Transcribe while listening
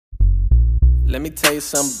Let me tell you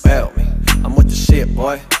something about me. I'm with the shit,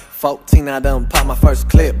 boy. 14, I done popped my first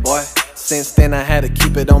clip, boy. Since then, I had to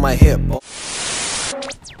keep it on my hip, boy. Enemy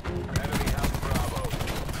has Bravo.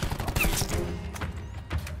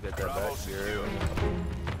 Get that Bravo back here. secure.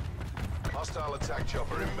 Hostile attack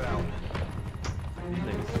chopper inbound. These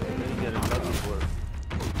niggas get another work.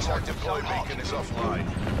 Attack deploy beacon is offline.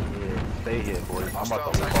 Yeah, stay here, boys. I'm Hostile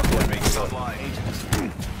about to attack fuck deploy that beacon nigga up. online.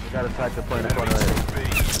 We got attack the plane in front Enemy of it. took B.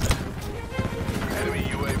 Enemy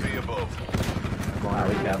UAV above. Going out,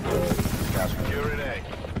 we got the Secure in A.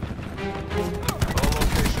 All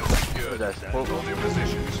locations secured. That's Hold your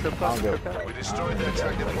positions. We destroyed their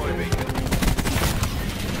attack deploy beacon.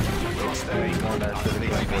 We lost A.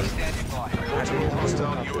 Multiple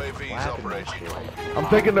hostile UAVs operating. I'm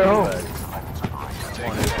thinking they're home. Take A.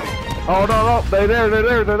 Oh no, they're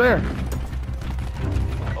there.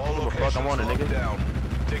 All fuck, I'm on it, locations nigga. locked down.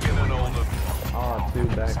 Digging and hold them. Oh, two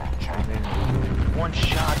back. One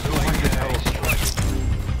shot, 200 health.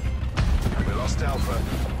 We lost Alpha.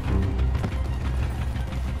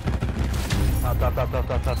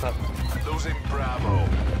 Top. Losing Bravo.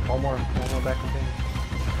 One more back container.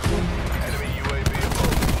 Enemy UAV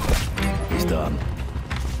above. He's done.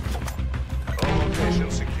 All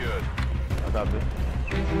locations secured. I got this.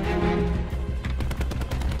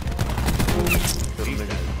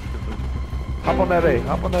 Hop on that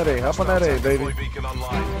A, baby. Deploy beacon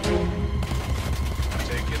online.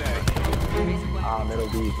 Taking A. Ah, middle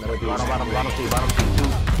B. Bottom C.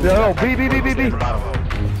 Yo, B. Bravo.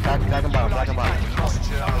 Back and bottom. Lost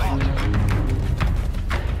Charlie.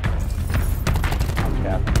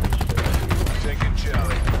 Taking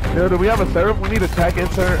Charlie. Yo, do we have a serve? We need to attack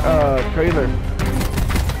insert trailer.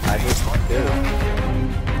 I just did it.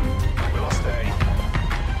 We lost A.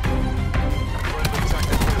 Friendly attack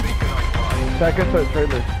deploy beacon offline. Attack insert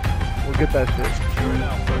trailer. We'll get that shit. Securing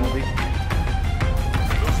Alpha. Losing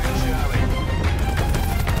Charlie.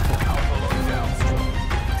 Alpha lockdown.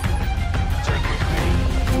 Taking B.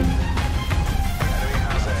 Enemy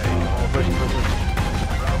has A.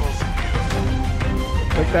 Bravo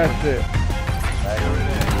secure. Take that shit. Securing A.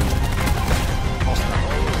 All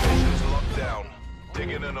locations locked down.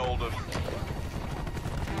 Digging and hold them.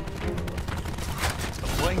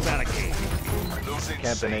 Deploying barricade. Losing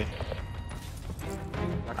Camping C.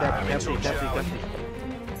 Can't see.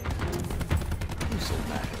 Who's so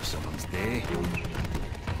mad if someone's there?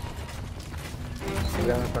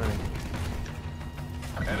 Down in front of me.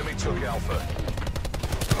 Enemy took Alpha.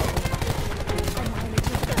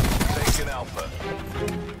 Taking Alpha.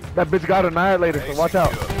 That bitch got annihilated, so watch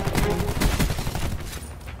out. Back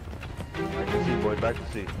to C, boys. Back to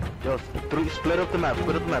C. Yo, split up the map.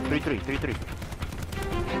 3-3.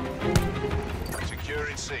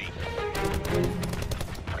 Securing C.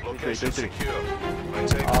 Location 3-3. secure.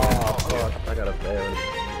 Maintain Oh, posture. fuck. I got a fail.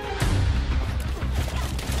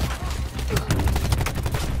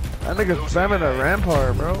 That nigga's spamming a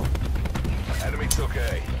rampart, bro. Enemy took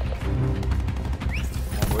A.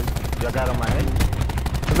 Y'all got on my head?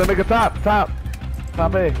 Is that nigga top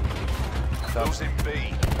A. Losing B.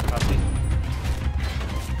 Copy.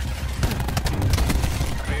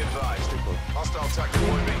 Be advised. Hostile attack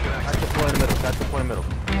deploy beacon Back active. to point in the middle. Back to point in the middle.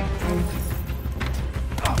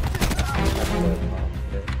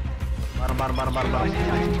 Bottom.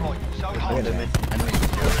 Enemy.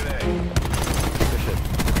 Securing A. Good shit.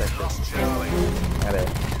 Lost Charlie. Got it.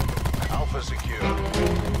 Alpha secure.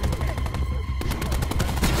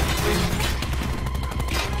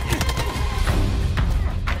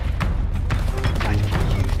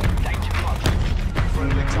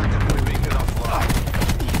 Friendly attack deploy beacon offline.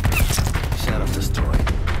 Shut up destroyed.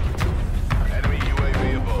 Enemy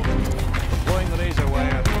UAV above. Deploying the laser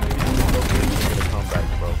wire. Come back,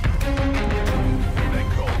 bro.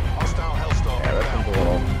 Echo. Hostile Hellstorm Yeah, that inbound. seems a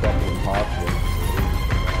little fucking impossible.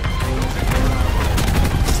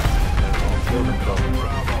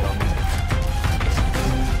 Bravo.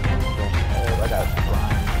 Oh, I got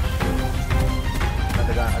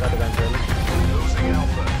the gun. I got the gun, Charlie. Losing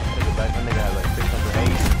Alpha. Nigga back. That nigga had like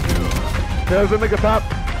 600. There's a nigga top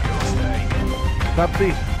Lost A. C.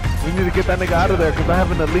 We need to get that nigga out of there because I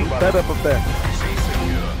have an elite setup up there. C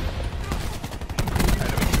secure.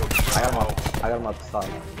 Enemy took Bravo. I got him out the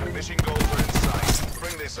side. Mission goals are in sight.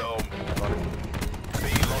 Bring this home. B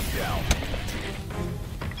locked down.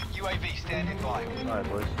 UAV standing by. Alright,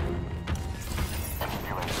 boys.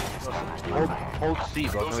 Hold C,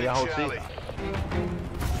 bro. Can we Losing hold C? Charlie.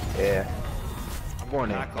 Yeah. I'm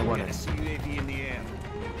going in. UAV in the air.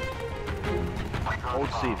 Hold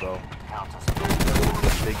C, bro.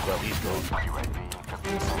 Big bro. He's good.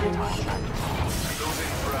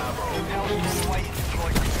 Losing Bravo. Waiting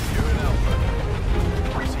deployment. You're in Alpha.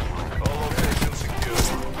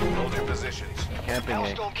 camping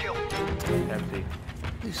A. Hellstorm kill. Empty.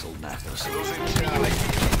 This'll matter. Losing Charlie.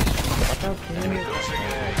 Losing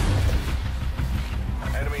A.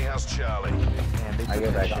 Enemy has Charlie. Man, they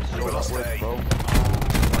took that shit so Lost quick, A. bro.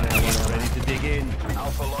 Ready to dig in.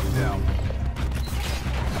 Alpha lockdown.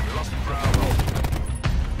 We lost Bravo.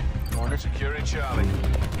 Securing Charlie.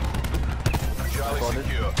 Charlie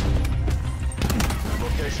secure.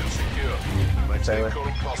 Location secure. Maintain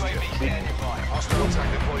current posture. Hostile attack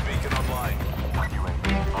deploy beacon online.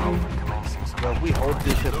 Yo, we hold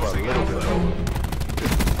this shit for a Losing little bit. Alpha.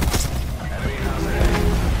 Enemy has A.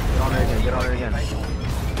 Get on there again, get on there again.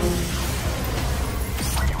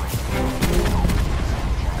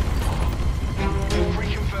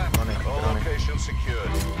 Reconfirm. All locations secured.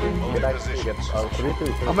 Hold your positions.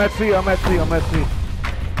 I'm at C, I'm at C, I'm at C.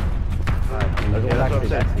 Yeah, that's what I'm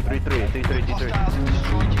saying. 3-3, 3-3, 3-3.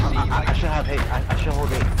 I should have 8. I should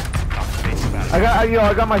hold 8.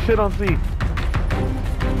 I got my shit on C.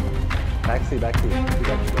 Backseat.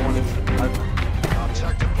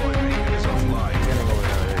 Attack deploy beacon is offline. Getting over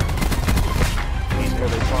there. Oh,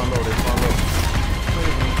 they spawn low, they spawn low.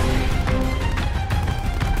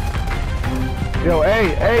 Yo,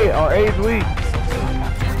 our A's weak.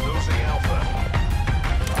 Losing Alpha.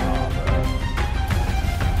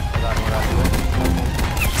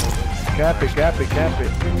 Cap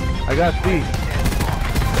it. I got C.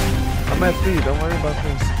 I'm at C, don't worry about C.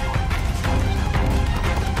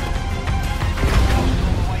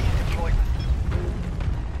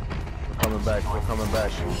 We're coming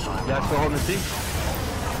back. Y'all still holding C?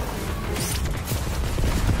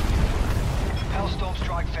 Hellstorm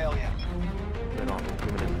strike failure. Wait on, 2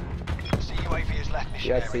 minutes. CUAV has left mission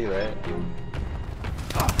You area. guys see, right?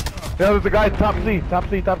 Yeah, there's a guy top C.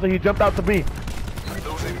 He jumped out to B.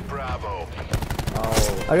 Losing Bravo.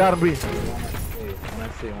 Oh, I got him B.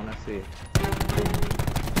 when I see.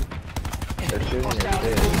 They're shooting your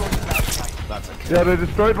shit. That's a Yeah, they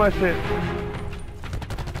destroyed my shit.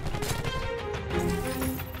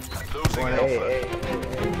 Losing Alpha. Hey.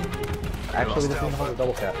 Actually, this is a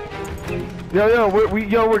double cap. Yo,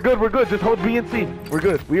 we're good. Just hold B and C. We're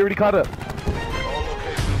good. We already caught up. All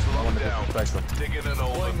locations locked down. Digging an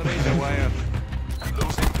Blowing the over. razor wire.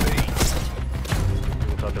 Losing B.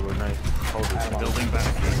 We thought they were nice. Hold it. Building back.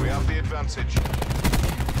 We have the advantage.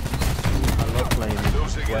 I love playing this.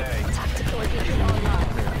 Losing A.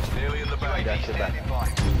 It's nearly in the bag. Got your back. Standing by.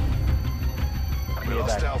 We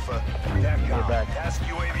lost back. Alpha. Get back. Task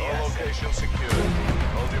UAV All asset. locations secured.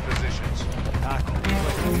 Hold your positions. Tackle.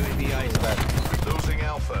 UAV eyes. Losing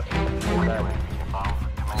Alpha.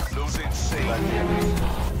 Losing C.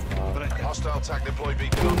 Hostile attack deploy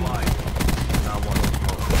beacon online.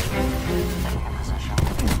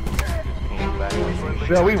 Friendly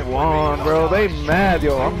Yeah, we attack deploy won, beacon bro. They online. mad,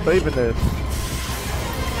 yo. I'm saving this.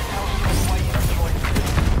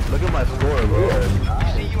 Look at my score, bro. CUAV is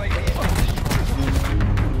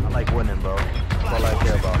I like winning, bro. That's all I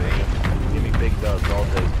care about, nigga. Give me big dubs all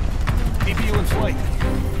day.